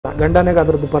ಗಂಡನಿಗೆ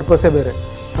ಅದರದ್ದು ಪರ್ಪಸೇ ಬೇರೆ.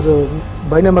 ಅದು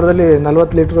ಬೈನೆ ಮರದಲ್ಲಿ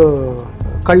 40 ಲೀಟ್ರು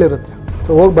ಕಳ್ಳಿರುತ್ತೆ.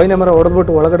 ಸೊ ಹೋಗಿ ಬೈನೆ ಮರ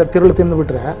ಹೊಡೆದ್ಬಿಟ್ಟು ಒಳಗಡೆ ತಿರುಳು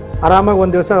ತಿಂದುಬಿಟ್ರೆ ಆರಾಮಾಗಿ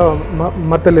ಒಂದು ದಿವಸ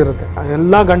ಮತ್ತಲ್ಲಿರುತ್ತೆ.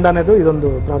 ಎಲ್ಲ ಗಂಡನೇದು ಇದೊಂದು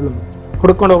ಪ್ರಾಬ್ಲಮ್.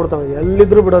 ಹುಡ್ಕೊಂಡು ಹೋಗ್ಬಿಡ್ತಾವೆ,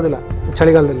 ಎಲ್ಲಿದ್ರೂ ಬಿಡೋದಿಲ್ಲ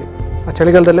ಚಳಿಗಾಲದಲ್ಲಿ. ಆ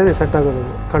ಚಳಿಗಾಲದಲ್ಲೇ ಸೆಟ್ ಆಗೋದು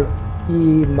ಕಳ್ಳು. ಈ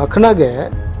ಮಖನಾಗೆ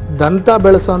ದಂತ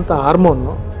ಬೆಳೆಸೋವಂಥ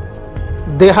ಹಾರ್ಮೋನು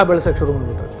ದೇಹ ಬೆಳೆಸೋಕ್ಕೆ ಶುರು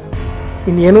ಮಾಡಿಬಿಟ್ಟಿರುತ್ತೆ.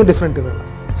 ಇನ್ನೇನೂ ಡಿಫ್ರೆಂಟ್ ಇರೋಲ್ಲ.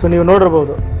 ಸೊ ನೀವು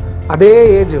ನೋಡಿರ್ಬೋದು, ಅದೇ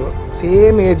ಏಜು,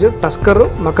 ಸೇಮ್ ಏಜು ಟಸ್ಕರು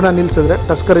ಮಖನ ನಿಲ್ಲಿಸಿದ್ರೆ,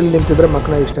 ಟಸ್ಕರ್ ಇಲ್ಲಿ ನಿಂತಿದ್ರೆ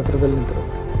ಮಖನ ಇಷ್ಟು ಹತ್ರದಲ್ಲಿ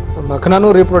ನಿಂತಿರುತ್ತೆ. ಮಖನೂ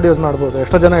ರೀಪ್ರೊಡ್ಯೂಸ್ ಮಾಡ್ಬೋದು.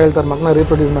 ಎಷ್ಟೋ ಜನ ಹೇಳ್ತಾರೆ ಮಖನ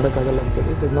ರೀಪ್ರೊಡ್ಯೂಸ್ ಮಾಡೋಕ್ಕಾಗಲ್ಲ ಅಂತೇಳಿ.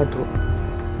 It is not true.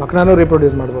 ಮಖನೂ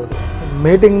reproduce ಮಾಡ್ಬೋದು.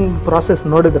 ಮೇಟಿಂಗ್ ಪ್ರಾಸೆಸ್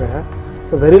ನೋಡಿದರೆ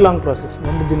it's a very long process.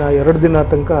 1 ದಿನ 2 ದಿನ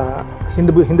ತನಕ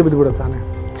ಹಿಂದೆ ಬಿದ್ದುಬಿಡುತ್ತೆ ಆನೆ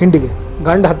ಹಿಂಡಿಗೆ.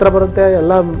 ಗಂಡು ಹತ್ತಿರ ಬರುತ್ತೆ,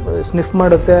 ಎಲ್ಲ ಸ್ನಿಫ್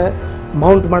ಮಾಡುತ್ತೆ,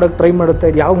 ಮೌಂಟ್ ಮಾಡೋಕ್ಕೆ ಟ್ರೈ ಮಾಡುತ್ತೆ.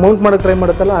 ಯಾವ ಮೌಂಟ್ ಮಾಡೋಕ್ಕೆ ಟ್ರೈ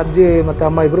ಮಾಡುತ್ತಲ್ಲ ಅಜ್ಜಿ ಮತ್ತು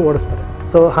ಅಮ್ಮ ಇಬ್ಬರು ಓಡಿಸ್ತಾರೆ.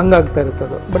 ಸೊ ಹಂಗಾಗ್ತಾ ಇರುತ್ತೆ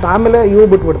ಅದು. ಬಟ್ ಆಮೇಲೆ ಇವು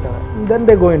ಬಿಟ್ಬಿಡ್ತವೆ. Then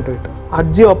they go in to it.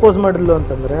 ಅಜ್ಜಿ ಅಪೋಸ್ ಮಾಡಿದ್ಲು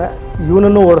ಅಂತಂದರೆ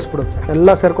ಇವನನ್ನು ಓಡಿಸ್ಬಿಡುತ್ತೆ,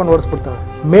 ಎಲ್ಲ ಸೇರ್ಕೊಂಡು ಓಡಿಸ್ಬಿಡ್ತವೆ.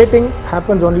 Mating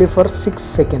happens only for 6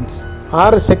 seconds.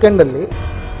 6 ಸೆಕೆಂಡಲ್ಲಿ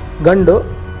ಗಂಡು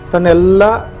ತನ್ನೆಲ್ಲ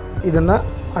ಇದನ್ನು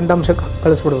ಅಂಡಾಂಶಕ್ಕೆ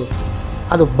ಕಳಿಸ್ಬಿಡೋದು.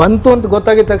 ಅದು ಬಂತು ಅಂತ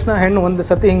ಗೊತ್ತಾಗಿದ ತಕ್ಷಣ ಹೆಣ್ಣು ಒಂದು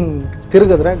ಸತಿ ಹಿಂಗೆ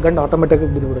ತಿರುಗಿದ್ರೆ ಗಂಡು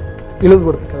ಆಟೋಮೆಟಿಕಾಗಿ ಬಿದ್ದುಬಿಡುತ್ತೆ,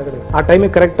 ಇಳಿದ್ಬಿಡುತ್ತೆ ಕೆಳಗಡೆ. ಆ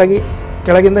ಟೈಮಿಗೆ ಕರೆಕ್ಟಾಗಿ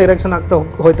ಕೆಳಗಿಂದ ಇರೆಕ್ಷನ್ ಆಗ್ತಾ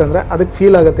ಹೋಯ್ತಂದರೆ ಅದಕ್ಕೆ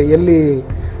ಫೀಲ್ ಆಗುತ್ತೆ ಎಲ್ಲಿ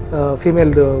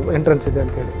ಫಿಮೇಲ್ದು ಎಂಟ್ರೆನ್ಸ್ ಇದೆ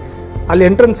ಅಂತೇಳಿ. ಅಲ್ಲಿ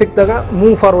ಎಂಟ್ರೆನ್ಸ್ ಸಿಕ್ಕಿದಾಗ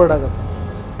ಮೂವ್ ಫಾರ್ವರ್ಡ್ ಆಗುತ್ತೆ.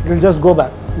 It will just go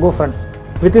back, go front.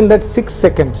 Within that 6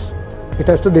 seconds it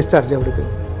has to discharge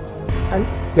everything and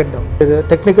get down.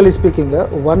 Technically speaking,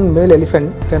 1 mail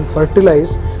elephant can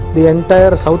fertilise the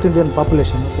entire south Indian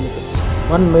population of elephants.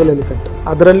 1 mail elephant,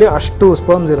 ಅದರಲ್ಲಿ ಅಷ್ಟು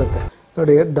sperms ಇರುತ್ತೆ.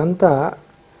 ನೋಡಿ, ದಂತ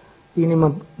ಈ ನಿಮ್ಮ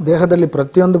ದೇಹದಲ್ಲಿ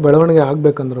ಪ್ರತಿಯೊಂದು ಬೆಳವಣಿಗೆ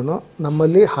ಆಗಬೇಕಂದ್ರೂ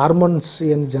ನಮ್ಮಲ್ಲಿ ಹಾರ್ಮೋನ್ಸ್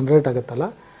ಏನು ಜನ್ರೇಟ್ ಆಗುತ್ತಲ್ಲ,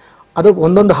 ಅದು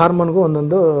ಒಂದೊಂದು ಹಾರ್ಮೋನ್ಗೂ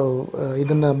ಒಂದೊಂದು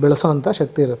ಇದನ್ನು ಬೆಳೆಸೋವಂಥ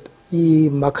ಶಕ್ತಿ ಇರುತ್ತೆ. ಈ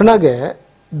ಮಖನಾಗೆ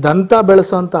ದಂತ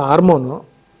ಬೆಳೆಸೋವಂಥ ಹಾರ್ಮೋನು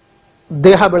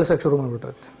ದೇಹ ಬೆಳೆಸೋಕ್ಕೆ ಶುರು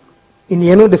ಮಾಡಿಬಿಟ್ಟಿರುತ್ತೆ.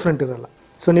 ಇನ್ನೇನೂ ಡಿಫ್ರೆಂಟ್ ಇರೋಲ್ಲ.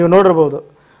 ಸೊ ನೀವು ನೋಡಿರ್ಬೋದು,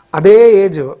 ಅದೇ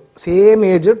ಏಜು, ಸೇಮ್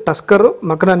ಏಜು ಟಸ್ಕರು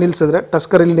ಮಖನ ನಿಲ್ಲಿಸಿದ್ರೆ,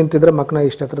 ಟಸ್ಕರ್ ಇಲ್ಲಿ ನಿಂತಿದ್ರೆ ಮಖನ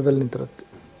ಇಷ್ಟು ಹತ್ರದಲ್ಲಿ ನಿಂತಿರುತ್ತೆ.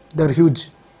 They are huge.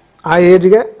 ಆ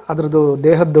ಏಜ್ಗೆ ಅದರದ್ದು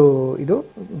ದೇಹದ್ದು ಇದು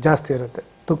ಜಾಸ್ತಿ ಇರುತ್ತೆ.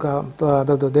 ತೂಕ,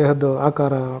 ಅದರದ್ದು ದೇಹದ್ದು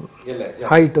ಆಕಾರ,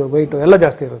 ಹೈಟು, ವೆಯ್ಟು ಎಲ್ಲ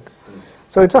ಜಾಸ್ತಿ ಇರುತ್ತೆ.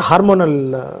 So it's a hormonal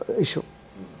issue.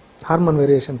 Hormone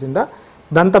ವೇರಿಯೇಷನ್ಸಿಂದ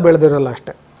ದಂತ ಬೆಳೆದಿರಲ್ಲ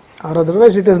ಅಷ್ಟೇ.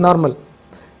 Otherwise it is normal.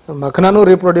 ಮಖನೂ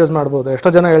reproduce ಮಾಡ್ಬೋದು. ಎಷ್ಟೋ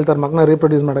ಜನ ಹೇಳ್ತಾರೆ ಮಖನ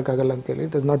ರೀಪ್ರೊಡ್ಯೂಸ್ ಮಾಡೋಕ್ಕಾಗಲ್ಲ ಅಂತೇಳಿ.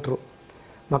 It is not true.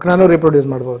 ಮಖನೂ reproduce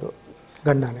ಮಾಡ್ಬೋದು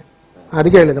ಗಂಡನೇ.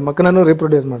 ಅದಕ್ಕೆ ಹೇಳಿದೆ, ಮಖನೂ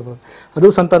ರೀಪ್ರೊಡ್ಯೂಸ್ ಮಾಡ್ಬೋದು, ಅದು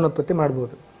ಸಂತಾನೋತ್ಪತ್ತಿ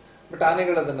ಮಾಡ್ಬೋದು.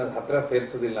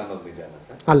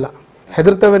 ಅಲ್ಲ,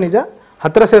 ಹೆದರ್ತವೆ ನಿಜ,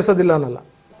 ಹತ್ತಿರ ಸೇರಿಸೋದಿಲ್ಲ ಅನ್ನಲ್ಲ.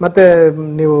 ಮತ್ತು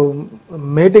ನೀವು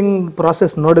ಮೇಟಿಂಗ್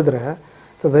ಪ್ರಾಸೆಸ್ ನೋಡಿದರೆ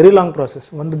it's a very long process.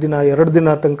 1 ದಿನ 2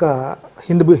 ದಿನ ತನಕ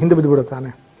ಹಿಂದೆ ಬಿದ್ದುಬಿಡುತ್ತೆ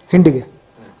ಆನೆ ಹಿಂಡಿಗೆ.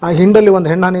 ಆ ಹಿಂಡಲ್ಲಿ ಒಂದು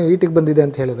ಹೆಣ್ಣಾನೆ ಈಟಿಗೆ ಬಂದಿದೆ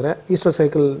ಅಂತ ಹೇಳಿದ್ರೆ, ಈಸ್ಟ್ರೋ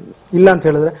ಸೈಕಲ್ ಇಲ್ಲ ಅಂತ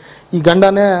ಹೇಳಿದ್ರೆ, ಈ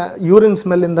ಗಂಡನೇ ಯೂರಿನ್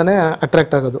ಸ್ಮೆಲ್ಲಿಂದನೇ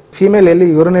ಅಟ್ರಾಕ್ಟ್ ಆಗೋದು. ಫೀಮೇಲ್ ಎಲ್ಲಿ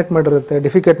ಯೂರಿನೇಟ್ ಮಾಡಿರುತ್ತೆ,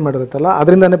 ಡಿಫಿಕೇಟ್ ಮಾಡಿರುತ್ತಲ್ಲ,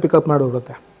 ಅದರಿಂದನೇ ಪಿಕಪ್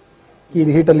ಮಾಡಿಬಿಡುತ್ತೆ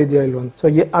ಇದು ಹೀಟಲ್ಲಿ ಇದೆಯೋ ಇಲ್ವ ಅಂತ. ಸೊ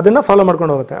ಅದನ್ನು ಫಾಲೋ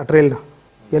ಮಾಡ್ಕೊಂಡು ಹೋಗುತ್ತೆ. ಆ ಟ್ರೈಲ್ನ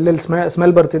ಎಲ್ಲೆಲ್ಲಿ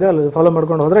ಸ್ಮೆಲ್ ಬರ್ತಿದೆ ಅಲ್ಲಿ ಫಾಲೋ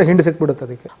ಮಾಡ್ಕೊಂಡು ಹೋದರೆ ಹಿಂಡು ಸಿಕ್ಬಿಡುತ್ತೆ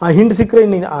ಅದಕ್ಕೆ. ಆ ಹಿಂಡು ಸಿಕ್ಕರೆ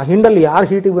ಆ ಹಿಂಡಲ್ಲಿ ಯಾರು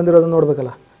ಹೀಟಿಗೆ ಬಂದಿರೋದನ್ನು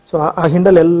ನೋಡಬೇಕಲ್ಲ. ಸೊ ಆ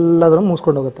ಹಿಂಡಲ್ಲಿ ಎಲ್ಲದನ್ನು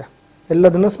ಮೂಸ್ಕೊಂಡು ಹೋಗುತ್ತೆ,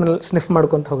 ಎಲ್ಲದನ್ನು ಸ್ನಿಫ್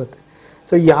ಮಾಡ್ಕೊತ ಹೋಗುತ್ತೆ.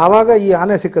 ಸೊ ಯಾವಾಗ ಈ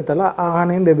ಆನೆ ಸಿಕ್ಕತ್ತಲ್ಲ, ಆ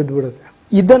ಆನೆಯಿಂದ ಬಿದ್ದುಬಿಡುತ್ತೆ.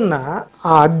 ಇದನ್ನು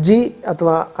ಆ ಅಜ್ಜಿ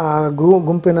ಅಥವಾ ಆ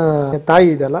ಗುಂಪಿನ ತಾಯಿ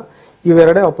ಇದೆಲ್ಲ,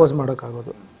 ಇವೆರಡೇ ಅಪೋಸ್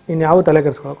ಮಾಡೋಕ್ಕಾಗೋದು. ಇನ್ಯಾವ ತಲೆ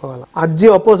ಕೆಡಿಸ್ಕೊಳಕ್ಕೆ ಹೋಗಲ್ಲ. ಅಜ್ಜಿ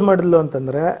ಅಪೋಸ್ ಮಾಡಿದ್ಲು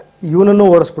ಅಂತಂದರೆ ಇವನನ್ನು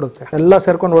ಓಡಿಸ್ಬಿಡುತ್ತೆ, ಎಲ್ಲ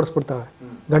ಸೇರ್ಕೊಂಡು ಓಡಿಸ್ಬಿಡ್ತವೆ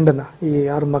ಗಂಡನ. ಈ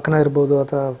ಯಾರು ಮಖನ ಇರ್ಬೋದು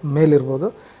ಅಥವಾ ಮೇಲಿರ್ಬೋದು,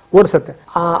 ಓಡಿಸುತ್ತೆ.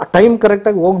 ಆ ಟೈಮ್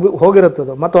ಕರೆಕ್ಟಾಗಿ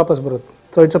ಹೋಗಿರುತ್ತದು, ಮತ್ತೆ ವಾಪಸ್ ಬರುತ್ತೆ.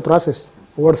 So it's a process.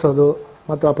 ಓಡಿಸೋದು,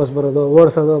 ಮತ್ತೆ ವಾಪಸ್ ಬರೋದು,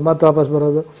 ಓಡಿಸೋದು, ಮತ್ತೆ ವಾಪಸ್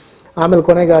ಬರೋದು. ಆಮೇಲೆ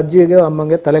ಕೊನೆಗೆ ಅಜ್ಜಿಗೆ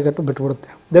ಅಮ್ಮಂಗೆ ತಲೆ ಕಟ್ಟು ಬಿಟ್ಬಿಡುತ್ತೆ.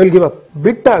 They will give up.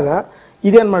 ಬಿಟ್ಟಾಗ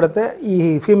ಇದೇನು ಮಾಡುತ್ತೆ, ಈ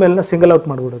ಫೀಮೇಲ್ನ ಸಿಂಗಲ್ ಔಟ್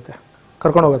ಮಾಡಿಬಿಡುತ್ತೆ,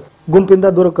 ಕರ್ಕೊಂಡು ಹೋಗುತ್ತೆ, ಗುಂಪಿಂದ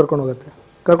ದೂರಕ್ಕೆ ಕರ್ಕೊಂಡು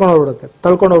ಹೋಗ್ಬಿಡುತ್ತೆ,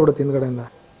 ತಳ್ಕೊಂಡು ಹೋಗ್ಬಿಡುತ್ತೆ ಹಿಂದ್ಗಡೆಯಿಂದ.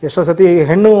 ಎಷ್ಟೋ ಸತಿ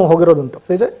ಹೆಣ್ಣು ಹೋಗಿರೋದುಂಟು.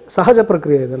 ಸೊ ಇದು ಸಹಜ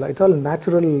ಪ್ರಕ್ರಿಯೆ ಇದೆಲ್ಲ. It's all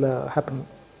natural happening.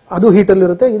 ಅದು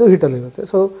ಹೀಟಲ್ಲಿರುತ್ತೆ, ಇದು ಹೀಟಲ್ಲಿರುತ್ತೆ.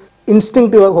 ಸೊ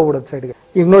ಇನ್ಸ್ಟಿಂಕ್ಟಿವ್ ಆಗಿ ಹೋಗ್ಬಿಡುತ್ತೆ ಸೈಡ್ಗೆ.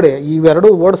 ಈಗ ನೋಡಿ, ಇವೆರಡು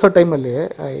ಓಡಿಸೋ ಟೈಮಲ್ಲಿ,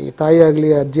 ಈ ತಾಯಿ ಆಗಲಿ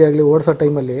ಅಜ್ಜಿ ಆಗಲಿ ಓಡಿಸೋ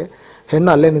ಟೈಮಲ್ಲಿ ಹೆಣ್ಣು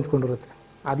ಅಲ್ಲೇ ನಿಂತ್ಕೊಂಡಿರುತ್ತೆ.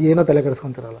 ಅದು ಏನೋ ತಲೆ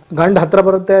ಕೆಡಿಸ್ಕೊಂತಿರಲ್ಲ. ಗಂಡು ಹತ್ತಿರ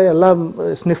ಬರುತ್ತೆ, ಎಲ್ಲ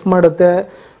ಸ್ನಿಫ್ ಮಾಡುತ್ತೆ,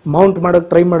 ಮೌಂಟ್ ಮಾಡೋಕ್ಕೆ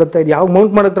ಟ್ರೈ ಮಾಡುತ್ತೆ. ಯಾವ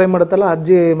ಮೌಂಟ್ ಮಾಡೋಕ್ಕೆ ಟ್ರೈ ಮಾಡುತ್ತಲ್ಲ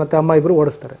ಅಜ್ಜಿ ಮತ್ತು ಅಮ್ಮ ಇಬ್ಬರು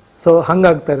ಓಡಿಸ್ತಾರೆ. ಸೊ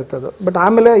ಹಂಗಾಗ್ತಾ ಇರುತ್ತೆ ಅದು. ಬಟ್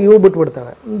ಆಮೇಲೆ ಇವು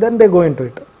ಬಿಟ್ಬಿಡ್ತವೆ. Then they go in to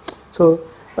it. So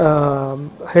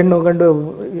ಹೆಣ್ಣು ಗಂಡು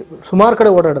ಸುಮಾರು ಕಡೆ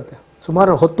ಓಡಾಡುತ್ತೆ,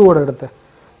 ಸುಮಾರು ಹೊತ್ತು ಓಡಾಡುತ್ತೆ.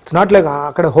 ಇಟ್ಸ್ ನಾಟ್ ಲೈಕ್ ಆ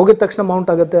ಕಡೆ ಹೋಗಿದ ತಕ್ಷಣ ಮೌಂಟ್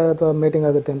ಆಗುತ್ತೆ ಅಥವಾ ಮೇಟಿಂಗ್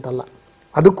ಆಗುತ್ತೆ ಅಂತಲ್ಲ.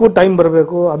 ಅದಕ್ಕೂ ಟೈಮ್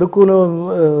ಬರಬೇಕು, ಅದಕ್ಕೂ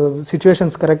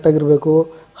ಸಿಚುವೇಶನ್ಸ್ ಕರೆಕ್ಟಾಗಿರಬೇಕು,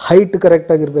 ಹೈಟ್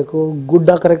ಕರೆಕ್ಟಾಗಿರಬೇಕು, ಗುಡ್ಡ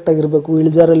ಕರೆಕ್ಟಾಗಿರಬೇಕು,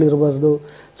 ಇಳಿಜಾರಲ್ಲಿ ಇರಬಾರ್ದು,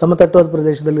 ಸಮತಟ್ಟಾದ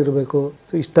ಪ್ರದೇಶದಲ್ಲಿ ಇರಬೇಕು.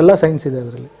 ಸೊ ಇಷ್ಟೆಲ್ಲ ಸೈನ್ಸ್ ಇದೆ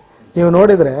ಅದರಲ್ಲಿ. ನೀವು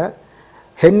ನೋಡಿದರೆ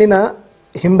ಹೆಣ್ಣಿನ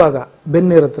ಹಿಂಭಾಗ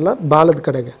ಬೆನ್ನಿರುತ್ತಲ್ಲ ಬಾಲದ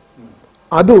ಕಡೆಗೆ,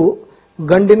 ಅದು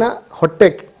ಗಂಡಿನ ಹೊಟ್ಟೆ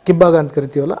ಕಿಬ್ಬಾಗ ಅಂತ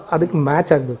ಕರಿತೀವಲ್ಲ, ಅದಕ್ಕೆ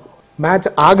ಮ್ಯಾಚ್ ಆಗಬೇಕು. ಮ್ಯಾಚ್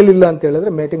ಆಗಲಿಲ್ಲ ಅಂತ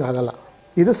ಹೇಳಿದ್ರೆ ಮೇಟಿಂಗ್ ಆಗಲ್ಲ.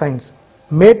 ಇದು science.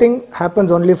 Mating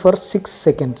happens only for 6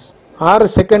 seconds. 6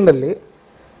 ಸೆಕೆಂಡಲ್ಲಿ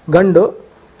ಗಂಡು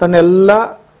ತನ್ನೆಲ್ಲ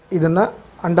ಇದನ್ನು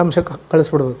ಅಂಡಾಂಶಕ್ಕೆ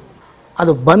ಕಳಿಸ್ಬಿಡ್ಬೇಕು.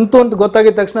 ಅದು ಬಂತು ಅಂತ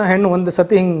ಗೊತ್ತಾಗಿದ ತಕ್ಷಣ ಹೆಣ್ಣು ಒಂದು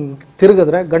ಸತಿ ಹಿಂಗೆ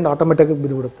ತಿರುಗಿದ್ರೆ ಗಂಡು ಆಟೋಮೆಟಿಕಾಗಿ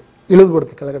ಬಿದ್ದುಬಿಡುತ್ತೆ,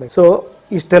 ಇಳಿದ್ಬಿಡುತ್ತೆ ಕೆಳಗಡೆ. ಸೊ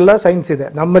ಇಷ್ಟೆಲ್ಲ ಸೈನ್ಸ್ ಇದೆ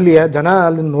ನಮ್ಮಲ್ಲಿ. ಜನ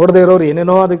ಅಲ್ಲಿ ನೋಡದೇ ಇರೋರು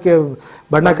ಏನೇನೋ ಅದಕ್ಕೆ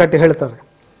ಬಣ್ಣ ಕಟ್ಟಿ ಹೇಳ್ತಾರೆ.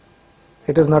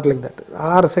 It is not like that.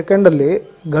 6 ಸೆಕೆಂಡಲ್ಲಿ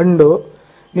ಗಂಡು,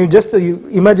 ನೀವು ಜಸ್ಟ್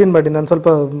ಇಮ್ಯಾಜಿನ್ ಮಾಡಿ, ನಾನು ಸ್ವಲ್ಪ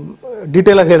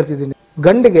ಡೀಟೇಲಾಗಿ ಹೇಳ್ತಿದ್ದೀನಿ.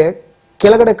 ಗಂಡಿಗೆ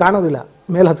ಕೆಳಗಡೆ ಕಾಣೋದಿಲ್ಲ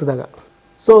ಮೇಲೆ ಹತ್ತಿದಾಗ.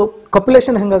 So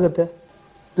ಕಪ್ಯುಲೇಷನ್ ಹೆಂಗಾಗುತ್ತೆ?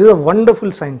 This is a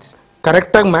wonderful science.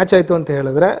 ಕರೆಕ್ಟಾಗಿ ಮ್ಯಾಚ್ ಆಯಿತು ಅಂತ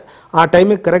ಹೇಳಿದ್ರೆ ಆ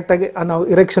ಟೈಮಿಗೆ ಕರೆಕ್ಟಾಗಿ ನಾವು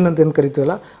ಇರೆಕ್ಷನ್ ಅಂತ ಏನು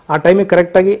ಕರಿತೀವಲ್ಲ, ಆ ಟೈಮಿಗೆ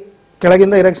ಕರೆಕ್ಟಾಗಿ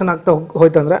ಕೆಳಗಿಂದ ಇರೆಕ್ಷನ್ ಆಗ್ತಾ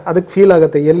ಹೋಯ್ತಂದರೆ ಅದಕ್ಕೆ ಫೀಲ್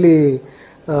ಆಗುತ್ತೆ ಎಲ್ಲಿ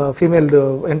ಫಿಮೇಲ್ದು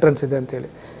ಎಂಟ್ರೆನ್ಸ್ ಇದೆ ಅಂತೇಳಿ.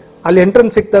 ಅಲ್ಲಿ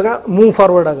ಎಂಟ್ರೆನ್ಸ್ ಸಿಕ್ಕಿದಾಗ ಮೂವ್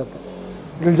ಫಾರ್ವರ್ಡ್ ಆಗುತ್ತೆ.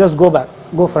 It will just go back,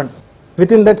 go front.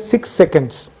 Within that 6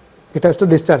 seconds it has to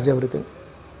discharge everything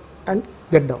and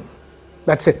get down.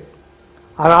 That's it.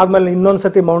 ಅದಾದಮೇಲೆ ಇನ್ನೊಂದು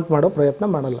ಸತಿ ಮೌಂಟ್ ಮಾಡೋ ಪ್ರಯತ್ನ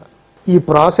ಮಾಡಲ್ಲ. ಈ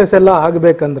ಪ್ರಾಸೆಸ್ ಎಲ್ಲ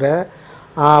ಆಗಬೇಕಂದ್ರೆ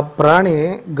ಆ ಪ್ರಾಣಿ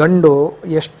ಗಂಡು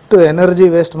ಎಷ್ಟು ಎನರ್ಜಿ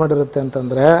ವೇಸ್ಟ್ ಮಾಡಿರುತ್ತೆ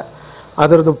ಅಂತಂದರೆ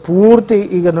ಅದರದ್ದು ಪೂರ್ತಿ,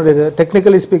 ಈಗ ನೋಡಿ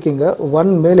technically speaking, 1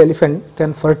 male elephant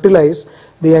can fertilise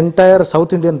the entire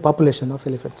south Indian population of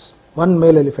elephants. 1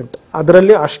 male elephant,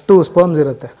 ಅದರಲ್ಲಿ ಅಷ್ಟು ಸ್ಪರ್ಮ್ಸ್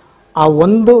ಇರುತ್ತೆ. ಆ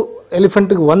ಒಂದು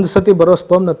ಎಲಿಫೆಂಟ್ಗೆ ಒಂದು ಸತಿ ಬರೋ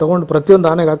ಸ್ಪರ್ಮ್ನ ತೊಗೊಂಡು ಪ್ರತಿಯೊಂದು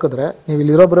ಆನೆಗೆ ಹಾಕಿದ್ರೆ ನೀವು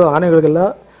ಇಲ್ಲಿರೋ ಬರೋ ಆನೆಗಳಿಗೆಲ್ಲ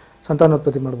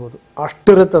ಸಂತಾನೋತ್ಪತ್ತಿ ಮಾಡ್ಬೋದು,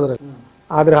 ಅಷ್ಟಿರುತ್ತೆ ಅದರಲ್ಲಿ.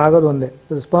 ಆದರೆ ಆಗೋದು ಒಂದೇ,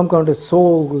 sperm count is so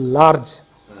large.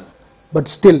 But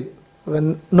still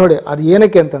ನೋಡಿ ಅದು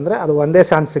ಏನಕ್ಕೆ ಅಂತಂದರೆ ಅದು ಒಂದೇ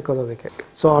ಚಾನ್ಸ್ ಸಿಕ್ಕೋದು ಅದಕ್ಕೆ.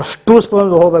 ಸೊ ಅಷ್ಟು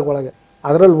ಸ್ಪರ್ಮ್ಸ್ ಹೋಗ್ಬೇಕು ಒಳಗೆ,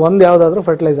 ಅದರಲ್ಲಿ ಒಂದು ಯಾವುದಾದ್ರೂ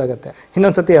ಫರ್ಟಿಲೈಸ್ ಆಗುತ್ತೆ.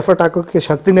 ಇನ್ನೊಂದು ಸತಿ ಎಫರ್ಟ್ ಹಾಕೋಕ್ಕೆ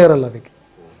ಶಕ್ತಿನೇ ಇರಲ್ಲ ಅದಕ್ಕೆ.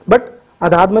 ಬಟ್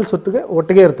ಅದಾದ್ಮೇಲೆ ಸುತ್ತಿಗೆ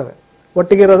ಒಟ್ಟಿಗೆ ಇರ್ತವೆ.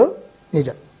 ಒಟ್ಟಿಗೆ ಇರೋದು ನಿಜ.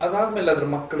 ಅದಾದ್ಮೇಲೆ ಅದ್ರ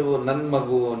ಮಕ್ಕಳು ನನ್ನ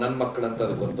ಮಗು ನನ್ನ ಮಕ್ಕಳು ಅಂತ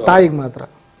ಗೊತ್ತು, ತಾಯಿಗೆ ಮಾತ್ರ,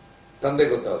 ತಂದೆ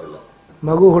ಗೊತ್ತಾಗೋದಿಲ್ಲ.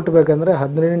 ಮಗು ಹುಟ್ಟಬೇಕಂದ್ರೆ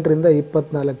 18ರಿಂದ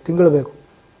 24 ತಿಂಗಳು ಬೇಕು,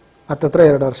 ಹತ್ತತ್ರ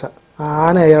 2 ವರ್ಷ. ಆ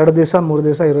ಆನೆ 2 ದಿವಸ 3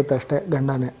 ದಿವಸ ಇರುತ್ತೆ ಅಷ್ಟೇ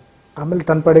ಗಂಡಾನೆ. ಆಮೇಲೆ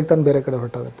ತನ್ನ ಪಾಡಿಗೆ ತಾನು ಬೇರೆ ಕಡೆ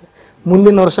ಹೊರಟೋಗುತ್ತೆ.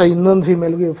 ಮುಂದಿನ ವರ್ಷ ಇನ್ನೊಂದು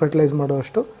ಫೀಮೇಲ್ಗೆ ಫರ್ಟಿಲೈಸ್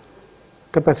ಮಾಡುವಷ್ಟು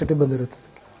ಕೆಪಾಸಿಟಿ ಬಂದಿರುತ್ತೆ.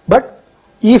 ಬಟ್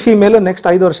ಈ ಫೀಮೇಲು ನೆಕ್ಸ್ಟ್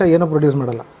 5 ವರ್ಷ ಏನೂ ಪ್ರೊಡ್ಯೂಸ್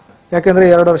ಮಾಡಲ್ಲ. ಯಾಕೆಂದರೆ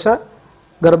 2 ವರ್ಷ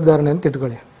ಗರ್ಭಧಾರಣೆ ಅಂತ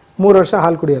ಇಟ್ಕೊಳ್ಳಿ, 3 ವರ್ಷ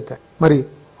ಹಾಲು ಕುಡಿಯುತ್ತೆ ಮರಿ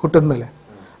ಹುಟ್ಟಿದ ಮೇಲೆ.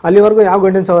 ಅಲ್ಲಿವರೆಗೂ ಯಾವ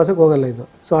ಗಂಡಿನ ಸಹವಾಸಕ್ಕೆ ಹೋಗಲ್ಲ ಇದು.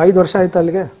 ಸೊ 5 ವರ್ಷ ಆಯ್ತು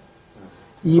ಅಲ್ಲಿಗೆ.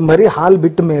 ಈ ಮರಿ ಹಾಲು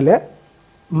ಬಿಟ್ಟ ಮೇಲೆ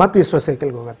ಮತ್ತೆ ಇಷ್ಟೋ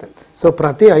ಸೈಕಲ್ಗೆ ಹೋಗುತ್ತೆ. ಸೊ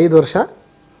ಪ್ರತಿ 5 ವರ್ಷ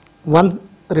ಒಂದು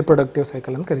ರಿಪ್ರೊಡಕ್ಟಿವ್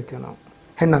ಸೈಕಲ್ ಅಂತ ಕರಿತೀವಿ ನಾವು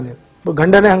ಹೆಣ್ಣಾನೆ.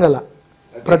 ಗಂಡನೇ ಹಂಗಲ್ಲ,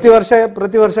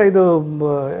 ಪ್ರತಿ ವರ್ಷ ಇದು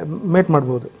ಮೇಟ್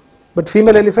ಮಾಡ್ಬೋದು. But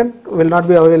female elephant will not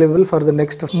be available for the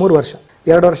next 3 ವರ್ಷ.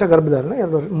 2 ವರ್ಷ ಗರ್ಭಧಾರಣೆ,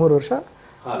 3 ವರ್ಷ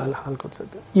ಹಾಲು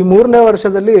ಕೊಡ್ಸುತ್ತೆ. ಈ 3ನೇ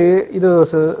ವರ್ಷದಲ್ಲಿ ಇದು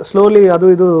ಸ್ಲೋಲಿ ಅದು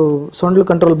ಇದು ಸೊಂಡ್ಲು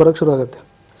ಕಂಟ್ರೋಲ್ ಬರೋಕ್ಕೆ ಶುರು ಆಗುತ್ತೆ.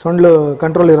 ಸೊಂಡ್ಲು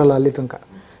ಕಂಟ್ರೋಲ್ ಇರಲ್ಲ ಅಲ್ಲಿ ತನಕ.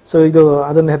 ಸೊ ಇದು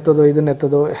ಅದನ್ನು ಎತ್ತೋದು ಇದನ್ನ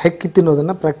ಎತ್ತೋದು ಹೆಕ್ಕಿ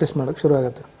ತಿನ್ನೋದನ್ನು ಪ್ರಾಕ್ಟೀಸ್ ಮಾಡೋಕ್ಕೆ ಶುರು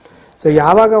ಆಗುತ್ತೆ. ಸೊ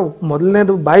ಯಾವಾಗ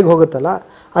ಮೊದಲನೇದು ಬಾಯಿಗೆ ಹೋಗುತ್ತಲ್ಲ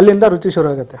ಅಲ್ಲಿಂದ ರುಚಿ ಶುರು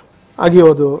ಆಗುತ್ತೆ,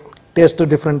 ಅಗಿಯೋದು, ಟೇಸ್ಟು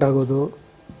ಡಿಫ್ರೆಂಟ್ ಆಗೋದು.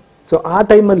 ಸೊ ಆ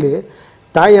ಟೈಮಲ್ಲಿ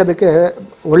ತಾಯಿ ಅದಕ್ಕೆ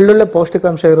ಒಳ್ಳೊಳ್ಳೆ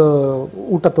ಪೌಷ್ಟಿಕಾಂಶ ಇರೋ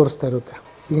ಊಟ ತೋರಿಸ್ತಾ ಇರುತ್ತೆ.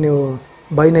 ಈಗ ನೀವು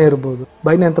ಬೈನೆ ಇರ್ಬೋದು,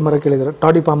 ಬೈನೆ ಅಂತ ಮರ ಕೇಳಿದರೆ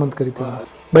ಟಾಡಿ ಪಾಮ್ ಅಂತ ಕರಿತೀವಿ,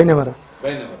 ಬೈನೆ ಮರ.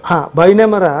 ಹಾಂ, ಬೈನೆ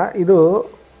ಮರ ಇದು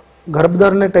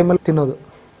ಗರ್ಭಧಾರಣೆ ಟೈಮಲ್ಲಿ ತಿನ್ನೋದು.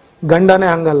 ಗಂಡಾನೆ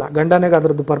ಹಂಗಲ್ಲ, ಗಂಡಾನೆಗೆ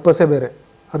ಅದರದ್ದು ಪರ್ಪಸೇ ಬೇರೆ.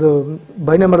 ಅದು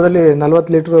ಬೈನೆ ಮರದಲ್ಲಿ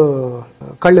 40 ಲೀಟ್ರು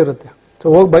ಕಳ್ಳಿರುತ್ತೆ. ಸೊ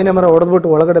ಹೋಗಿ ಬೈನೆ ಮರ ಹೊಡೆದ್ಬಿಟ್ಟು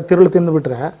ಒಳಗಡೆ ತಿರುಳು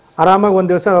ತಿಂದುಬಿಟ್ರೆ ಆರಾಮಾಗಿ ಒಂದು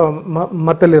ದಿವಸ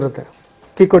ಮತ್ತಲ್ಲಿರುತ್ತೆ,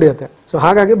 ಕಿಕ್ ಹೊಡಿಯುತ್ತೆ. ಸೊ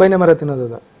ಹಾಗಾಗಿ ಬೈನೆ ಮರ ತಿನ್ನೋದು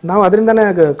ಅದು. ನಾವು ಅದರಿಂದನೇ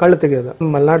ಕಳ್ಳು ತೆಗೆಯೋದು.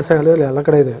 ಮಲೆನಾಡು ಸೈಡಲ್ಲಿ ಎಲ್ಲ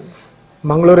ಕಡೆ ಇದೆ.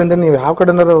 ಮಂಗಳೂರಿಂದ ನೀವು ಯಾವ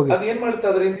ಕಡೆನಾರು ಹೋಗಿ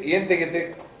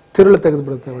ತಿರುಳು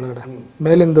ತೆಗೆದುಬಿಡುತ್ತೆ ಒಳಗಡೆ.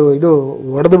 ಮೇಲಿಂದು ಇದು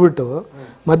ಒಡೆದುಬಿಟ್ಟು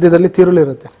ಮಧ್ಯದಲ್ಲಿ ತಿರುಳು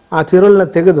ಇರುತ್ತೆ, ಆ ತಿರುಳನ್ನ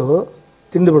ತೆಗೆದು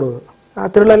ತಿಂದು ಬಿಡೋದು. ಆ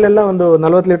ತಿರುಳಲ್ಲೆಲ್ಲ ಒಂದು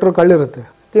 40 ಲೀಟ್ರ್ ಕಳ್ಳಿರುತ್ತೆ.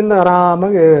 ತಿಂದು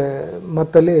ಆರಾಮಾಗಿ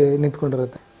ಮತ್ತಲ್ಲಿ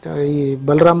ನಿಂತ್ಕೊಂಡಿರುತ್ತೆ. ಈ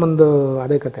ಬಲರಾಮಂದು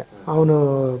ಅದೇ ಕತೆ, ಅವನು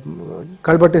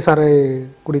ಕಳ್ಬಟ್ಟಿ ಸಾರಾಯಿ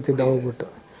ಕುಡಿತಿದ್ದ ಹೋಗ್ಬಿಟ್ಟು.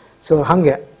 ಸೊ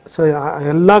ಹಾಗೆ ಸೊ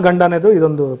ಎಲ್ಲ ಗಂಡನೇದು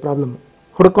ಇದೊಂದು ಪ್ರಾಬ್ಲಮ್.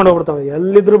 ಹುಡ್ಕೊಂಡು ಹೋಗ್ಬಿಡ್ತಾವೆ,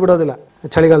 ಎಲ್ಲಿದ್ರೂ ಬಿಡೋದಿಲ್ಲ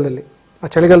ಚಳಿಗಾಲದಲ್ಲಿ. ಆ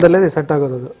ಚಳಿಗಾಲದಲ್ಲೇ ಸೆಟ್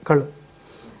ಆಗೋದು ಅದು ಕಳ್ಳು.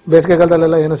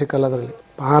 ಬೇಸಿಗೆಗಾಲದಲ್ಲೆಲ್ಲ ಏನೂ ಸಿಕ್ಕಲ್ಲ ಅದರಲ್ಲಿ.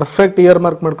 ಪರ್ಫೆಕ್ಟ್ ಇಯರ್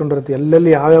ಮಾರ್ಕ್ ಮಾಡ್ಕೊಂಡಿರುತ್ತೆ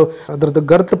ಎಲ್ಲೆಲ್ಲಿ ಯಾವ್ಯಾವ ಅದ್ರದ್ದು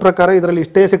ಗರ್ತ್ ಪ್ರಕಾರ ಇದರಲ್ಲಿ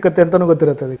ಇಷ್ಟೇ ಸಿಕ್ಕತ್ತೆ ಅಂತಲೂ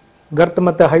ಗೊತ್ತಿರುತ್ತೆ. ಅದಕ್ಕೆ ಗರ್ತ್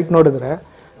ಮತ್ತು ಹೈಟ್ ನೋಡಿದ್ರೆ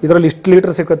ಇದರಲ್ಲಿ ಇಷ್ಟು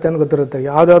ಲೀಟ್ರ್ ಸಿಕ್ಕತ್ತೆ ಅಂತ ಗೊತ್ತಿರುತ್ತೆ.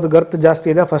 ಯಾವ್ದಾವ್ದು ಗರ್ತ್ ಜಾಸ್ತಿ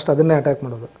ಇದೆ ಫಸ್ಟ್ ಅದನ್ನೇ ಅಟ್ಯಾಕ್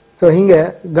ಮಾಡೋದು. ಸೊ ಹೀಗೆ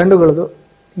ಗಂಡುಗಳದು.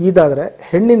 ಇದಾದರೆ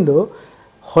ಹೆಣ್ಣಿಂದು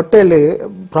ಹೊಟ್ಟೆಯಲ್ಲಿ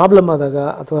ಪ್ರಾಬ್ಲಮ್ ಆದಾಗ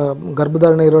ಅಥವಾ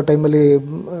ಗರ್ಭಧಾರಣೆ ಇರೋ ಟೈಮಲ್ಲಿ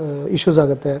ಇಶ್ಯೂಸ್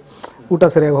ಆಗುತ್ತೆ. ಊಟ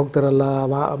ಸರಿಯಾಗಿ ಹೋಗ್ತಿರಲ್ಲ,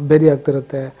 ಬೇದಿ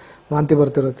ಆಗ್ತಿರುತ್ತೆ, ವಾಂತಿ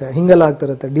ಬರ್ತಿರುತ್ತೆ, ಹೀಗೆಲ್ಲ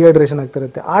ಆಗ್ತಿರುತ್ತೆ, ಡಿಹೈಡ್ರೇಷನ್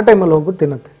ಆಗ್ತಿರುತ್ತೆ. ಆ ಟೈಮಲ್ಲಿ ಹೋಗ್ಬಿಟ್ಟು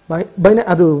ತಿನ್ನುತ್ತೆ. ಬೈನೆ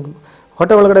ಅದು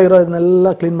ಹೊಟ್ಟೆ ಒಳಗಡೆ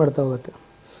ಇರೋದನ್ನೆಲ್ಲ ಕ್ಲೀನ್ ಮಾಡ್ತಾ ಹೋಗುತ್ತೆ.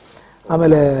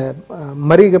 ಆಮೇಲೆ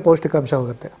ಮರಿಗೆ ಪೌಷ್ಟಿಕಾಂಶ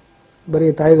ಹೋಗುತ್ತೆ. ಬರೀ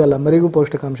ತಾಯಿಗಲ್ಲ, ಮರಿಗೂ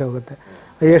ಪೌಷ್ಟಿಕಾಂಶ ಹೋಗುತ್ತೆ.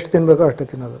 ಎಷ್ಟು ತಿನ್ನಬೇಕೋ ಅಷ್ಟೇ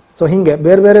ತಿನ್ನೋದು. ಸೊ ಹೀಗೆ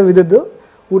ಬೇರೆ ಬೇರೆ ವಿಧದ್ದು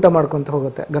ಊಟ ಮಾಡ್ಕೊತ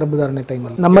ಹೋಗುತ್ತೆ ಗರ್ಭಧಾರಣೆ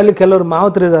ಟೈಮಲ್ಲಿ. ನಮ್ಮಲ್ಲಿ ಕೆಲವರು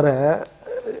ಮಾವತರಿದ್ದಾರೆ,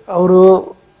 ಅವರು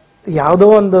ಯಾವುದೋ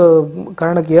ಒಂದು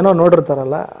ಕಾರಣಕ್ಕೆ ಏನೋ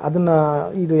ನೋಡಿರ್ತಾರಲ್ಲ, ಅದನ್ನು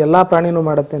ಇದು ಎಲ್ಲ ಪ್ರಾಣಿನೂ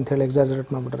ಮಾಡುತ್ತೆ ಅಂತ ಹೇಳಿ ಎಕ್ಸಾಜರೇಟ್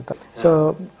ಮಾಡಿಬಿಟ್ಟಿರ್ತಾರೆ. ಸೊ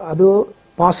ಅದು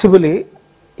ಪಾಸಿಬಲಿ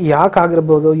ಯಾಕೆ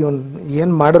ಆಗಿರ್ಬೋದು, ಇವನು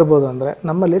ಏನು ಮಾಡಿರ್ಬೋದು ಅಂದರೆ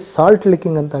ನಮ್ಮಲ್ಲಿ ಸಾಲ್ಟ್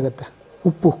ಲಿಕ್ಕಿಂಗ್ ಅಂತ ಆಗುತ್ತೆ.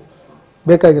 ಉಪ್ಪು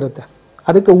ಬೇಕಾಗಿರುತ್ತೆ,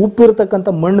 ಅದಕ್ಕೆ ಉಪ್ಪು ಇರತಕ್ಕಂಥ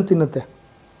ಮಣ್ಣು ತಿನ್ನುತ್ತೆ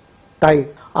ತಾಯಿ.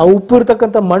 ಆ ಉಪ್ಪು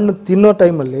ಇರ್ತಕ್ಕಂಥ ಮಣ್ಣು ತಿನ್ನೋ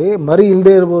ಟೈಮಲ್ಲಿ ಮರಿ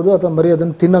ಇಲ್ಲದೆ ಇರ್ಬೋದು ಅಥವಾ ಮರಿ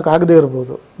ಅದನ್ನು ತಿನ್ನೋಕ್ಕಾಗದೇ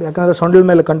ಇರ್ಬೋದು, ಯಾಕಂದರೆ ಸೊಂಡಿಲ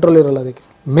ಮೇಲೆ ಕಂಟ್ರೋಲ್ ಇರಲ್ಲ ಅದಕ್ಕೆ.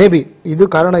 ಮೇ ಬಿ ಇದು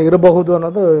ಕಾರಣ ಇರಬಹುದು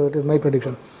ಅನ್ನೋದು it is my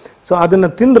prediction. So ಅದನ್ನು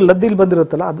ತಿಂದು ಲದ್ದಿಲಿ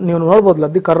ಬಂದಿರುತ್ತಲ್ಲ, ಅದು ನೀವು ನೋಡ್ಬೋದು,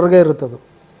 ಲದ್ದಿ ಕರ್ರಗೆ ಇರುತ್ತದು,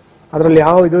 ಅದರಲ್ಲಿ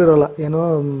ಯಾವ ಇದು ಇರೋಲ್ಲ, ಏನೋ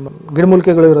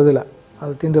ಗಿಡಮೂಲಿಕೆಗಳು ಇರೋದಿಲ್ಲ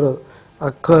ಅದು ತಿಂದಿರೋದು,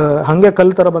 ಹಾಗೆ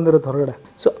ಕಲ್ಲು ಥರ ಬಂದಿರುತ್ತೆ ಹೊರಗಡೆ.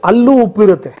 ಸೊ ಅಲ್ಲೂ ಉಪ್ಪು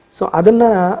ಇರುತ್ತೆ. ಸೊ ಅದನ್ನು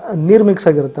ನೀರು ಮಿಕ್ಸ್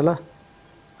ಆಗಿರುತ್ತಲ್ಲ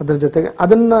ಅದ್ರ ಜೊತೆಗೆ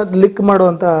ಅದನ್ನು ಲಿಕ್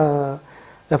ಮಾಡುವಂಥ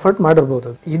ಎಫರ್ಟ್ ಮಾಡಿರ್ಬೋದು.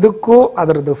 ಅದು ಇದಕ್ಕೂ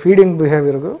ಅದರದ್ದು ಫೀಡಿಂಗ್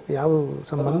ಬಿಹೇವಿಯರ್ಗೂ ಯಾವ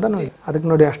ಸಂಬಂಧನೂ ಇಲ್ಲ. ಅದಕ್ಕೆ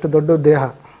ನೋಡಿ, ಅಷ್ಟು ದೊಡ್ಡ ದೇಹ,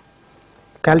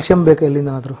 ಕ್ಯಾಲ್ಶಿಯಂ ಬೇಕು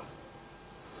ಎಲ್ಲಿಂದನಾದರೂ.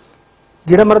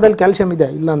 ಗಿಡ ಮರದಲ್ಲಿ ಕ್ಯಾಲ್ಶಿಯಂ ಇದೆ,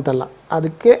 ಇಲ್ಲ ಅಂತಲ್ಲ,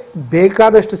 ಅದಕ್ಕೆ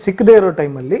ಬೇಕಾದಷ್ಟು ಸಿಕ್ಕದೇ ಇರೋ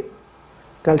ಟೈಮಲ್ಲಿ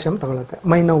ಕ್ಯಾಲ್ಶಿಯಂ ತಗೊಳುತ್ತೆ.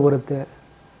 ಮೈ ನೋವು ಬರುತ್ತೆ,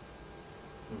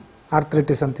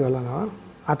 ಆರ್ಥ್ರೈಟಿಸ್ ಅಂತೀವಲ್ಲ ನಾವು,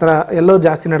 ಆ ಥರ ಎಲ್ಲೋ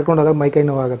ಜಾಸ್ತಿ ನಡ್ಕೊಂಡು ಹೋದಾಗ ಮೈಕೈ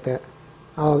ನೋವಾಗುತ್ತೆ,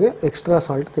 ಆವಾಗ ಎಕ್ಸ್ಟ್ರಾ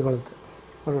ಸಾಲ್ಟ್ ತಗೊಳುತ್ತೆ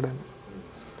ಹೊರಗಡೆ.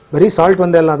 ಬರೀ ಸಾಲ್ಟ್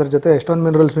ಒಂದೇ ಅಲ್ಲ, ಅದ್ರ ಜೊತೆ ಎಷ್ಟೊಂದು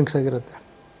ಮಿನರಲ್ಸ್ ಮಿಕ್ಸ್ ಆಗಿರುತ್ತೆ.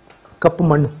 ಕಪ್ಪು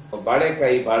ಮಣ್ಣು,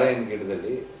 ಬಾಳೆಕಾಯಿ, ಬಾಳೆಹಣ್ಣು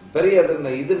ಗಿಡದಲ್ಲಿ ಬರೀ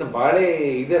ಇದನ್ನ ಬಾಳೆ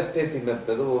ಇದಷ್ಟೇ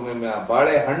ತಿನ್ನತ್ತದು, ಒಮ್ಮೆ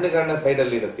ಬಾಳೆ ಹಣ್ಣುಗಳನ್ನ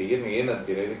ಸೈಡಲ್ಲಿ ಇರುತ್ತೆ.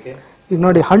 ಏನಂತೀರ ಇದಕ್ಕೆ? ಈಗ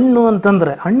ನೋಡಿ, ಹಣ್ಣು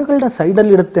ಅಂತಂದರೆ ಹಣ್ಣುಗಳನ್ನ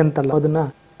ಸೈಡಲ್ಲಿ ಇಡುತ್ತೆ ಅಂತಲ್ಲ, ಅದನ್ನು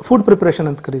ಫುಡ್ ಪ್ರಿಪ್ರೇಷನ್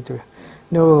ಅಂತ ಕರಿತೀವಿ.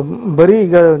 ನೀವು ಬರೀ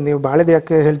ಈಗ ನೀವು ಬಾಳೆದು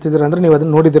ಯಾಕೆ ಹೇಳ್ತಿದ್ದೀರ ಅಂದರೆ ನೀವು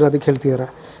ಅದನ್ನು ನೋಡಿದ್ದೀರ, ಅದಕ್ಕೆ ಹೇಳ್ತಿದ್ದೀರ.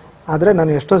 ಆದರೆ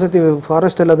ನಾನು ಎಷ್ಟೋ ಸತಿ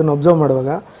ಫಾರೆಸ್ಟಲ್ಲಿ ಅದನ್ನು ಅಬ್ಸರ್ವ್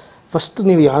ಮಾಡುವಾಗ, ಫಸ್ಟ್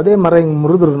ನೀವು ಯಾವುದೇ ಮರ ಹಿಂಗೆ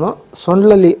ಮುರಿದ್ರೂ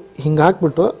ಸೊಂಡ್ಲಲ್ಲಿ ಹಿಂಗೆ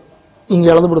ಹಾಕ್ಬಿಟ್ಟು ಹಿಂಗೆ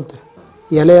ಎಳೆದು ಬಿಡುತ್ತೆ,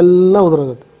 ಎಲೆ ಎಲ್ಲ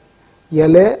ಉದುರೋಗುತ್ತೆ.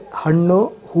 ಎಲೆ, ಹಣ್ಣು,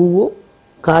 ಹೂವು,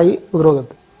 ಕಾಯಿ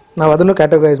ಉದುರೋಗುತ್ತೆ. ನಾವು ಅದನ್ನು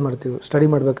ಕ್ಯಾಟಗರೈಸ್ ಮಾಡ್ತೀವಿ ಸ್ಟಡಿ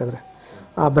ಮಾಡಬೇಕಾದ್ರೆ.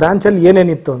 ಆ ಬ್ರಾಂಚಲ್ಲಿ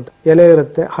ಏನೇನಿತ್ತು ಅಂತ, ಎಲೆ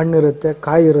ಇರುತ್ತೆ, ಹಣ್ಣು ಇರುತ್ತೆ,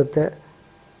 ಕಾಯಿ ಇರುತ್ತೆ,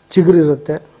 ಚಿಗುರು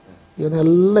ಇರುತ್ತೆ,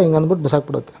 ಇವನ್ನೆಲ್ಲ ಹಿಂಗೆ ಅಂದ್ಬಿಟ್ಟು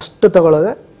ಬಿಸಾಕ್ಬಿಡುತ್ತೆ. ಅಷ್ಟು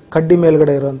ತಗೊಳ್ಳೋದೆ ಕಡ್ಡಿ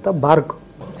ಮೇಲ್ಗಡೆ ಇರುವಂಥ ಬಾರ್ಕ್,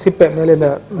 ಸಿಪ್ಪೆ,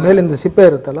 ಮೇಲಿಂದ ಸಿಪ್ಪೆ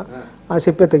ಇರುತ್ತಲ್ಲ, ಆ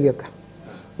ಸಿಪ್ಪೆ ತೆಗಿಯುತ್ತೆ.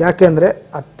 ಯಾಕೆ ಅಂದರೆ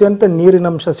ಅತ್ಯಂತ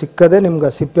ನೀರಿನಂಶ ಸಿಕ್ಕದೆ ನಿಮ್ಗೆ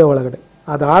ಆ ಸಿಪ್ಪೆ ಒಳಗಡೆ.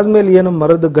 ಅದಾದಮೇಲೆ ಏನು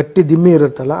ಮರದ ಗಟ್ಟಿ ದಿಮ್ಮಿ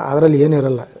ಇರುತ್ತಲ್ಲ, ಅದರಲ್ಲಿ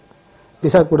ಏನಿರಲ್ಲ,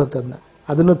 ಬಿಸಾಕ್ಬಿಡುತ್ತೆ ಅದನ್ನ.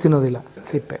 ಅದನ್ನು ತಿನ್ನೋದಿಲ್ಲ,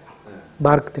 ಸಿಪ್ಪೆ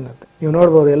ಬಾರ್ಕ್ ತಿನ್ನುತ್ತೆ. ನೀವು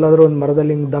ನೋಡ್ಬೋದು, ಎಲ್ಲಾದರೂ ಒಂದು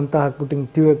ಮರದಲ್ಲಿ ಹಿಂಗೆ ದಂತ ಹಾಕ್ಬಿಟ್ಟು ಹಿಂಗೆ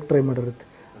ತಿವಿಯೋಕ್ಕೆ ಟ್ರೈ ಮಾಡಿರುತ್ತೆ.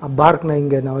 ಆ ಬಾರ್ಕ್ನ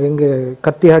ಹಿಂಗೆ ನಾವು ಹೆಂಗೆ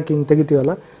ಕತ್ತಿ ಹಾಕಿ ಹಿಂಗೆ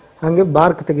ತೆಗಿತೀವಲ್ಲ, ಹಾಗೆ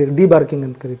ಬಾರ್ಕ್ ತೆಗಿಯೋಕೆ ಡಿ ಬಾರ್ಕಿಂಗ್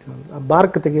ಅಂತ ಕರಿತೀವಿ. ಆ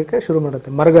ಬಾರ್ಕ್ ತೆಗಿಯೋಕ್ಕೆ ಶುರು ಮಾಡುತ್ತೆ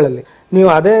ಮರಗಳಲ್ಲಿ. ನೀವು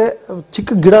ಅದೇ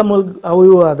ಚಿಕ್ಕ ಗಿಡ ಅವು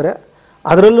ಇವು ಆದರೆ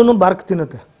ಅದರಲ್ಲೂ ಬಾರ್ಕ್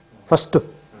ತಿನ್ನುತ್ತೆ ಫಸ್ಟು.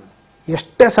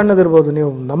 ಎಷ್ಟೇ ಸಣ್ಣದಿರ್ಬೋದು,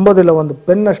 ನೀವು ನಂಬೋದಿಲ್ಲ, ಒಂದು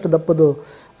ಪೆನ್ನಷ್ಟು ದಪ್ಪದು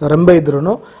ರೆಂಬೆ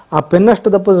ಇದ್ರೂ ಆ ಪೆನ್ನಷ್ಟು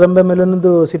ದಪ್ಪದ ರೆಂಬೆ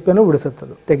ಮೇಲಿನದು ಸಿಪ್ಪೆನೂ ಬಿಡಿಸುತ್ತೆ,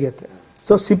 ಅದು ತೆಗಿಯುತ್ತೆ.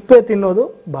 ಸೊ ಸಿಪ್ಪೆ ತಿನ್ನೋದು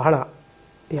ಬಹಳ,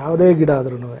 ಯಾವುದೇ ಗಿಡ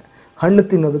ಆದ್ರೂ. ಹಣ್ಣು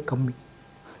ತಿನ್ನೋದು ಕಮ್ಮಿ,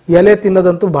 ಎಲೆ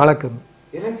ತಿನ್ನೋದಂತೂ ಭಾಳ ಕಮ್ಮಿ.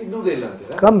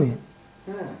 ಕಮ್ಮಿ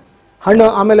ಹಣ್ಣು.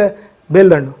 ಆಮೇಲೆ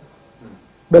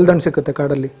ಬೇಲ್ದಣ್ಣು ಸಿಕ್ಕುತ್ತೆ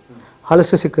ಕಾಡಲ್ಲಿ,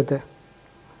 ಹಲಸು ಸಿಕ್ಕುತ್ತೆ,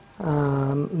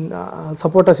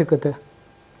 ಸಪೋಟ ಸಿಕ್ಕುತ್ತೆ,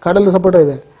 ಕಾಡಲ್ಲೂ ಸಪೋಟ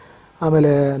ಇದೆ.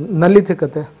 ಆಮೇಲೆ ನಲ್ಲಿ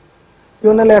ಸಿಕ್ಕುತ್ತೆ.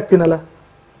 ಇವನ್ನೆಲ್ಲ ಯಾಕೆ ತಿನ್ನಲ್ಲ?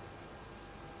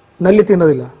 ನಲ್ಲಿ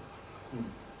ತಿನ್ನೋದಿಲ್ಲ,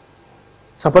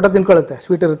 ಸಪೋಟ ತಿನ್ಕೊಳ್ಳುತ್ತೆ,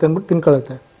 ಸ್ವೀಟ್ ಇರುತ್ತೆ ಅಂದ್ಬಿಟ್ಟು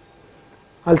ತಿನ್ಕೊಳ್ಳುತ್ತೆ.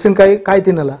 ಹಲಸಿನಕಾಯಿ ಕಾಯಿ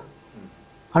ತಿನ್ನಲ್ಲ,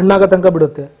 ಹಣ್ಣಾಗೋ ತನಕ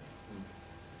ಬಿಡುತ್ತೆ.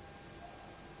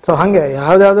 ಸೊ ಹಾಗೆ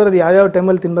ಯಾವ್ದಾದ್ರದ್ದು ಯಾವ್ಯಾವ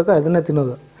ಟೈಮಲ್ಲಿ ತಿನ್ಬೇಕೋ ಅದನ್ನೇ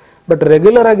ತಿನ್ನೋದು. ಬಟ್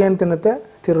ರೆಗ್ಯುಲರ್ ಆಗಿ ಏನು ತಿನ್ನುತ್ತೆ?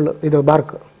 ತಿರುಳು, ಇದು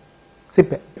ಬಾರ್ಕ್,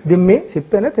 ಸಿಪ್ಪೆ, ದಿಮ್ಮಿ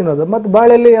ಸಿಪ್ಪೆನೇ ತಿನ್ನೋದು. ಮತ್ತು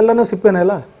ಬಾಳೆಯಲ್ಲಿ ಎಲ್ಲನೂ ಸಿಪ್ಪೆನೇ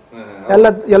ಅಲ್ಲ,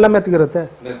 ಎಲ್ಲ ಮೆತ್ತಗಿರುತ್ತೆ.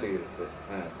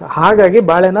 ಹಾಗಾಗಿ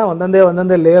ಬಾಳೆನ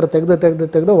ಒಂದೊಂದೇ ಲೇಯರ್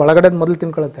ತೆಗೆದು ಒಳಗಡೆ ಮೊದಲು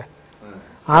ತಿನ್ಕೊಳ್ಳುತ್ತೆ,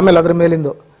 ಆಮೇಲೆ ಅದ್ರ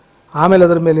ಮೇಲಿಂದು,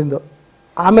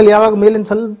 ಆಮೇಲೆ ಯಾವಾಗ ಮೇಲಿಂದ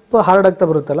ಸ್ವಲ್ಪ ಹಾರ್ಡ್ ಆಗ್ತಾ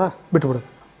ಬರುತ್ತಲ್ಲ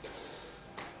ಬಿಟ್ಬಿಡುತ್ತೆ.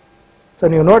 ಸೊ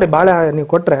ನೀವು ನೋಡಿ, ಬಾಳೆ ನೀವು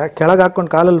ಕೊಟ್ಟರೆ ಕೆಳಗೆ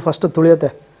ಹಾಕ್ಕೊಂಡು ಕಾಲಲ್ಲಿ ಫಸ್ಟ್ ತುಳಿಯುತ್ತೆ,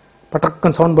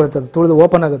 ಪಟಕ್ಕನ್ ಸೌಂಡ್ ಬರುತ್ತೆ, ಅದು ತುಳಿದು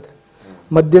ಓಪನ್ ಆಗುತ್ತೆ,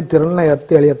 ಮಧ್ಯ ತಿರುಳನ್ನ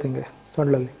ಎತ್ತಿ ಎಳೆಯುತ್ತೆ ಹಿಂಗೆ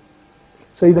ಸೊಂಡ್ಲಲ್ಲಿ.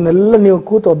 ಸೊ ಇದನ್ನೆಲ್ಲ ನೀವು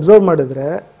ಕೂತು ಅಬ್ಸರ್ವ್ ಮಾಡಿದರೆ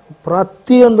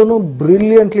ಪ್ರತಿಯೊಂದೂ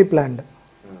ಬ್ರಿಲಿಯಂಟ್ಲಿ ಪ್ಲ್ಯಾಂಡ್,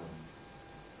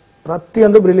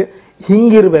 ಪ್ರತಿಯೊಂದು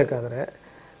ಹಿಂಗಿರ್ಬೇಕಾದ್ರೆ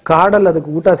ಕಾಡಲ್ಲಿ ಅದಕ್ಕೆ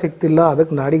ಊಟ ಸಿಗ್ತಿಲ್ಲ,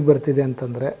 ಅದಕ್ಕೆ ನಾಡಿಗೆ ಬರ್ತಿದೆ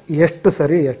ಅಂತಂದರೆ ಎಷ್ಟು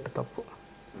ಸರಿ ಎಷ್ಟು ತಪ್ಪು.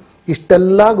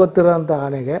 ಇಷ್ಟೆಲ್ಲ ಗೊತ್ತಿರೋಂಥ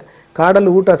ಆನೆಗೆ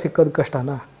ಕಾಡಲ್ಲಿ ಊಟ ಸಿಕ್ಕೋದು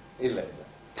ಕಷ್ಟನಾ? ಇಲ್ಲ,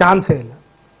 ಚಾನ್ಸೇ ಇಲ್ಲ.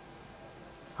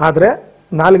 ಆದರೆ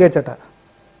ನಾಲ್ಗೆ ಚಟ,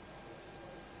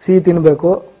 ಸಿಹಿ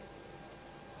ತಿನ್ನಬೇಕು,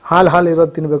 ಹಾಲು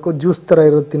ಇರೋದು ತಿನ್ನಬೇಕು, ಜ್ಯೂಸ್ ಥರ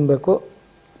ಇರೋದು ತಿನ್ನಬೇಕು,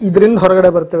 ಇದರಿಂದ ಹೊರಗಡೆ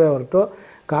ಬರ್ತೇವೆ ಹೊರತು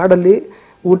ಕಾಡಲ್ಲಿ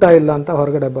ಊಟ ಇಲ್ಲ ಅಂತ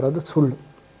ಹೊರಗಡೆ ಬರೋದು ಸುಳ್ಳು.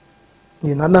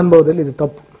 ಈ ನನ್ನ ಅನುಭವದಲ್ಲಿ ಇದು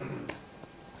ತಪ್ಪು.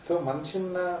 ಸೊ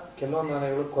ಮನುಷ್ಯನ ಕೆಲವೊಂದು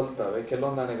ಆನೆಗಳು ಕೊಲ್ತವೆ,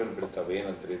 ಕೆಲವೊಂದು ಆನೆಗಳು ಬಿಡ್ತವೆ,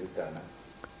 ಏನಂತಾರೆ ಇದಕ್ಕೆ ಕಾರಣ?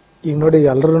 ಈಗ ನೋಡಿ,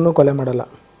 ಎಲ್ಲರೂ ಕೊಲೆ ಮಾಡಲ್ಲ,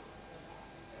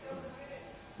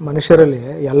 ಮನುಷ್ಯರಲ್ಲಿ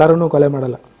ಎಲ್ಲರೂ ಕೊಲೆ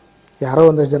ಮಾಡಲ್ಲ, ಯಾರೋ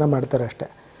ಒಂದಷ್ಟು ಜನ ಮಾಡ್ತಾರೆ ಅಷ್ಟೇ.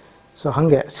 ಸೊ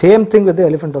ಹಾಗೆ same thing with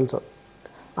elephant also.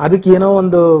 ಅದಕ್ಕೆ ಏನೋ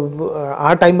ಒಂದು ಆ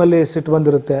ಟೈಮಲ್ಲಿ ಸಿಟ್ಟು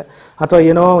ಬಂದಿರುತ್ತೆ, ಅಥವಾ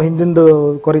ಏನೋ ಹಿಂದಿಂದು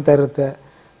ಕೊರಿತಾ ಇರುತ್ತೆ.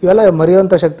 ಇವೆಲ್ಲ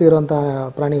ಮರೆಯುವಂಥ ಶಕ್ತಿ ಇರುವಂಥ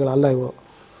ಪ್ರಾಣಿಗಳಲ್ಲ ಇವು.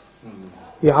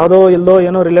 ಯಾವುದೋ ಎಲ್ಲೋ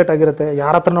ಏನೋ ರಿಲೇಟ್ ಆಗಿರುತ್ತೆ,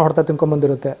 ಯಾರ ಹತ್ರನೋ ಹೊಡ್ತಾ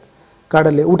ತಿನ್ಕೊಂಬಂದಿರುತ್ತೆ,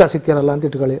 ಕಾಡಲ್ಲಿ ಊಟ ಸಿಕ್ಕಿರಲ್ಲ ಅಂತ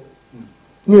ಇಟ್ಕೊಳ್ಳಿ,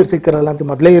 ನೀರು ಸಿಕ್ಕಿರಲ್ಲ ಅಂತ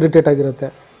ಮೊದಲೇ ಇರಿಟೇಟ್ ಆಗಿರುತ್ತೆ.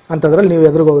 ಅಂಥದ್ರಲ್ಲಿ ನೀವು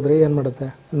ಎದುರಿಗೆ ಹೋಗಿದ್ರಿ ಏನು ಮಾಡುತ್ತೆ?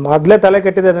 ಮೊದಲೇ ತಲೆ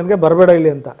ಕೆಟ್ಟಿದೆ ನನಗೆ, ಬರಬೇಡ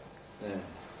ಇಲ್ಲಿ ಅಂತ.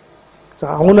 ಸೊ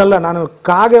ಅವನೆಲ್ಲ ನಾನು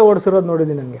ಕಾಗೆ ಓಡಿಸಿರೋದು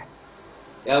ನೋಡಿದ್ದೀನಿ, ನನಗೆ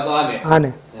ಆನೆ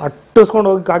ಅಟ್ಟಿಸ್ಕೊಂಡು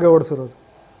ಹೋಗಿ ಕಾಗೆ ಓಡಿಸಿರೋದು.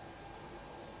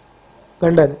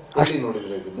 ಗಂಡಾನೆ ಎಲ್ಲಿ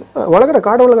ನೋಡಿದ್ರೆ ಇದನ್ನ? ಒಳಗಡೆ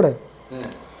ಕಾಡು ಒಳಗಡೆ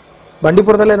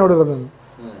ಬಂಡೀಪುರದಲ್ಲೇ ನೋಡಿರೋದು ನಾನು.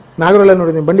 ನಾಗರಲ್ಲೇ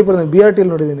ನೋಡಿದ್ದೀನಿ, ಬಂಡೀಪುರದಲ್ಲಿ BRT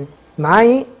ನೋಡಿದ್ದೀನಿ.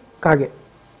 ನಾಯಿ ಕಾಗೆ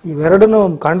ಇವೆರಡೂ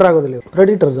ಕಾಂಡ್ರಾಗೋದಿಲ್ಲ,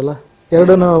 ಪ್ರೆಡಿಟರ್ಸ್ ಅಲ್ಲ,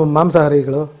 ಎರಡೂ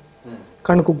ಮಾಂಸಾಹಾರಿಗಳು.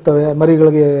 ಕಣ್ಣು ಕುಗ್ತವೆ,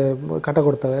 ಮರಿಗಳಿಗೆ ಕಾಟ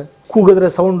ಕೊಡ್ತವೆ, ಕೂಗಿದ್ರೆ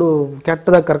ಸೌಂಡು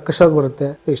ಕೆಟ್ಟದಾಗ ಕರ್ಕಶವಾಗಿ ಬರುತ್ತೆ.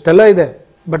 ಇಷ್ಟೆಲ್ಲ ಇದೆ.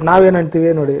 ಬಟ್ ನಾವೇನು ಹೇಳ್ತೀವಿ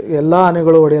ನೋಡಿ, ಎಲ್ಲ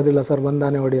ಆನೆಗಳು ಹೊಡೆಯೋದಿಲ್ಲ ಸರ್, ಒಂದು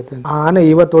ಆನೆ ಹೊಡೆಯುತ್ತೆ. ಆ ಆನೆ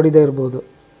ಇವತ್ತು ಹೊಡಿದೇ ಇರ್ಬೋದು,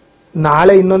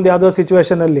 ನಾಳೆ ಇನ್ನೊಂದು ಯಾವುದೋ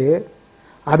ಸಿಚುವೇಶನಲ್ಲಿ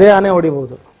ಅದೇ ಆನೆ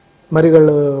ಹೊಡಿಬೋದು,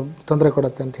 ಮರಿಗಳು ತೊಂದರೆ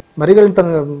ಕೊಡುತ್ತೆ ಅಂತ.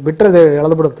 ಮರಿಗಳನ್ನ ಬಿಟ್ಟರೆ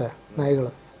ಎಳೆದು ಬಿಡುತ್ತೆ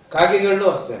ನಾಯಿಗಳು. ಕಾಗೆಗಳು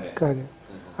ಅಷ್ಟೇ. ಕಾಗೆ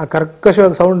ಆ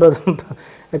ಕರ್ಕಶವಾಗಿ ಸೌಂಡ್ ಅದು ಅಂತ,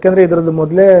 ಯಾಕಂದರೆ ಇದ್ರದ್ದು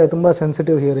ಮೊದಲೇ ತುಂಬ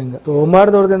ಸೆನ್ಸಿಟಿವ್ ಹಿಯರಿಂಗ್,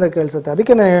 ದೂರದಿಂದ ಕೇಳಿಸುತ್ತೆ.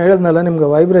 ಅದಕ್ಕೆ ನಾನು ಹೇಳಿದ್ನಲ್ಲ ನಿಮ್ಗೆ,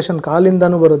 ವೈಬ್ರೇಷನ್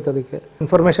ಕಾಲಿಂದನೂ ಬರುತ್ತೆ. ಅದಕ್ಕೆ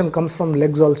information comes from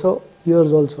legs also,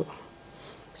 years also.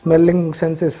 Smelling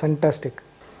sense is fantastic.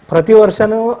 ಪ್ರತಿ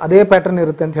ವರ್ಷವೂ ಅದೇ ಪ್ಯಾಟರ್ನ್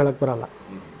ಇರುತ್ತೆ ಅಂತ ಹೇಳಕ್ಕೆ ಬರಲ್ಲ.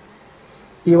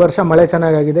 ಈ ವರ್ಷ ಮಳೆ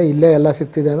ಚೆನ್ನಾಗಾಗಿದೆ, ಇಲ್ಲೇ ಎಲ್ಲ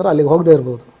ಸಿಗ್ತಿದೆ ಅಂದ್ರೆ ಅಲ್ಲಿಗೆ ಹೋಗದೆ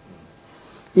ಇರ್ಬೋದು.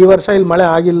 ಈ ವರ್ಷ ಇಲ್ಲಿ ಮಳೆ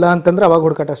ಆಗಿಲ್ಲ ಅಂತಂದರೆ ಅವಾಗ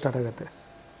ಹುಡುಕಾಟ ಸ್ಟಾರ್ಟ್ ಆಗುತ್ತೆ.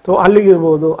 ಸೊ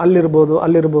ಅಲ್ಲಿಗಿರ್ಬೋದು,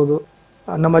 ಅಲ್ಲಿರ್ಬೋದು,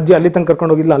 ನಮ್ಮ ಅಜ್ಜಿ ಅಲ್ಲಿ ತನಕ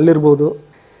ಕರ್ಕೊಂಡು ಹೋಗಿಲ್ಲ, ಅಲ್ಲಿರ್ಬೋದು.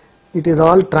 It is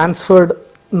all transferred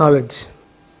knowledge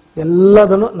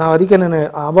ಎಲ್ಲದನ್ನು. ನಾವು ಅದಕ್ಕೆ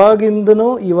ಆವಾಗಿಂದನೂ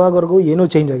ಇವಾಗವರೆಗೂ ಏನೂ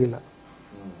ಚೇಂಜ್ ಆಗಿಲ್ಲ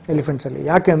ಎಲಿಫೆಂಟ್ಸಲ್ಲಿ.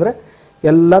 ಯಾಕೆ ಅಂದರೆ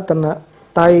ಎಲ್ಲ ತನ್ನ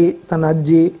ತಾಯಿ, ತನ್ನ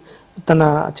ಅಜ್ಜಿ, ತನ್ನ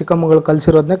ಚಿಕ್ಕಮ್ಮಗಳು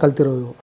ಕಲಿಸಿರೋದನ್ನೇ ಕಲ್ತಿರೋವು.